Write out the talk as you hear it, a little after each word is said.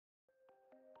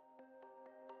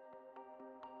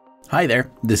Hi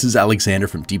there, this is Alexander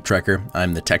from Deep Trekker.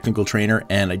 I'm the technical trainer,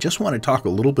 and I just want to talk a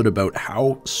little bit about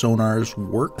how sonars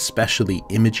work, especially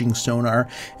imaging sonar,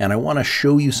 and I want to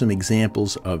show you some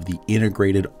examples of the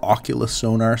integrated Oculus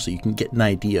sonar so you can get an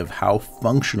idea of how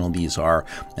functional these are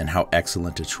and how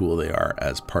excellent a tool they are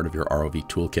as part of your ROV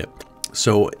toolkit.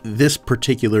 So this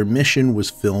particular mission was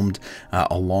filmed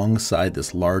alongside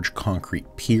this large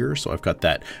concrete pier. So I've got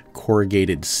that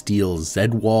corrugated steel Z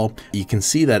wall. You can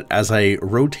see that as I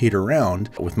rotate around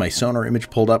with my sonar image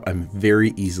pulled up, I'm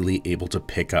very easily able to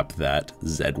pick up that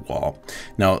Z wall.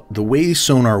 Now, the way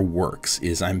sonar works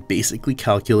is I'm basically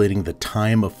calculating the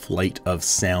time of flight of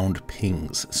sound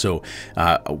pings. So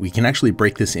we can actually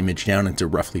break this image down into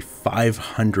roughly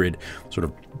 500 sort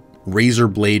of razor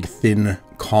blade thin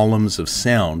columns of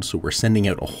sound. So we're sending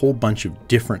out a whole bunch of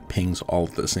different pings all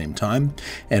at the same time.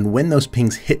 And when those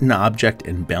pings hit an object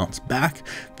and bounce back,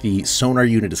 the sonar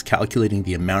unit is calculating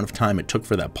the amount of time it took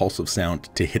for that pulse of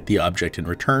sound to hit the object in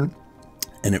return.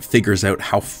 And it figures out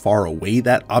how far away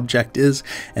that object is,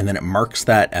 and then it marks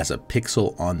that as a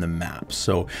pixel on the map.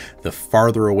 So the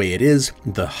farther away it is,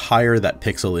 the higher that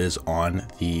pixel is on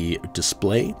the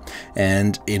display.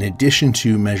 And in addition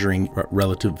to measuring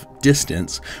relative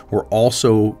distance, we're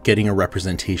also getting a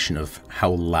representation of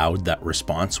how loud that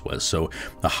response was. So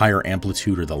the higher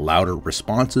amplitude or the louder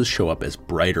responses show up as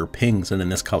brighter pings. And in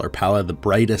this color palette, the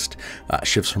brightest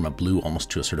shifts from a blue almost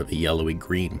to a sort of a yellowy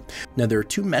green. Now, there are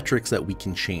two metrics that we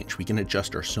can change. We can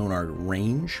adjust our sonar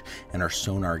range and our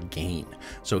sonar gain.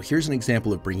 So here's an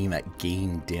example of bringing that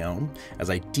gain down. As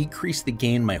I decrease the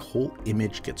gain, my whole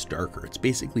image gets darker. It's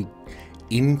basically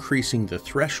increasing the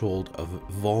threshold of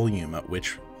volume at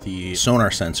which the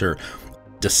sonar sensor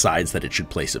decides that it should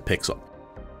place a pixel.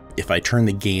 If I turn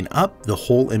the gain up, the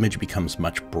whole image becomes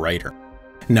much brighter.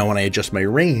 Now, when I adjust my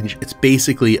range, it's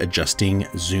basically adjusting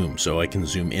zoom. So I can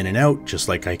zoom in and out, just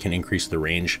like I can increase the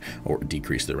range or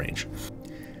decrease the range.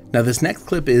 Now, this next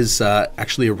clip is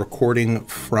actually a recording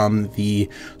from the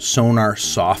sonar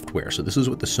software. So this is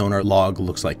what the sonar log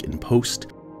looks like in post.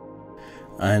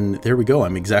 And there we go.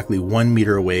 I'm exactly 1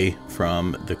 meter away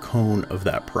from the cone of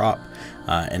that prop.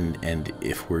 And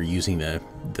if we're using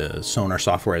the sonar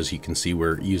software, as you can see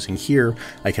we're using here,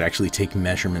 I could actually take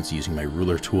measurements using my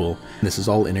ruler tool. This is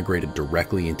all integrated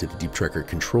directly into the Deep Trekker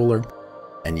controller.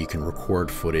 And you can record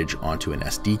footage onto an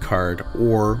SD card,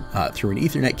 or through an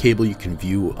Ethernet cable, you can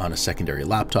view on a secondary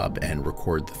laptop and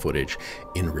record the footage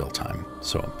in real time.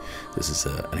 So this is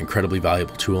an incredibly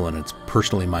valuable tool, and it's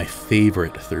personally my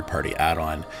favorite third-party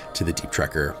add-on to the Deep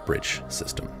Trekker bridge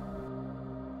system.